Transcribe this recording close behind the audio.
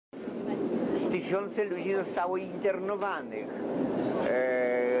Tysiące ludzi zostało internowanych.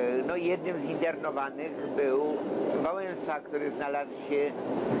 No jednym z internowanych był Wałęsa, który znalazł się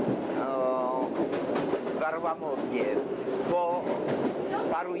w Arłamowie. Po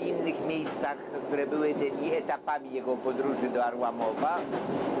paru innych miejscach, które były tymi etapami jego podróży do Arłamowa.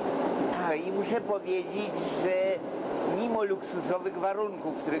 I muszę powiedzieć, że mimo luksusowych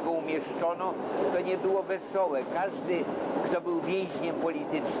warunków, w których go umieszczono, to nie było wesołe. Każdy, kto był więźniem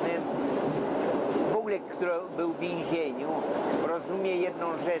politycznym, w ogóle kto był w więzieniu, rozumie jedną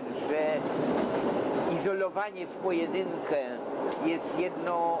rzecz, że izolowanie w pojedynkę jest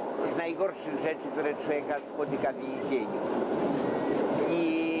jedną z najgorszych rzeczy, które człowieka spotyka w więzieniu.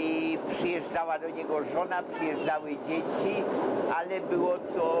 I przyjeżdżała do niego żona, przyjeżdżały dzieci, ale było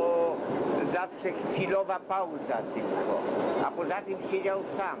to zawsze chwilowa pauza tylko. A poza tym siedział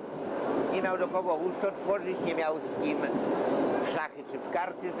sam. Nie miał do kogo ust otworzyć, nie miał z kim w szachy czy w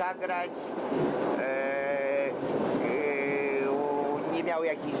karty zagrać. Nie miał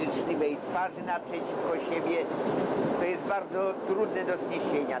jakiejś życzliwej twarzy naprzeciwko siebie. To jest bardzo trudne do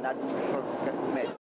zniesienia na dłuższą metę.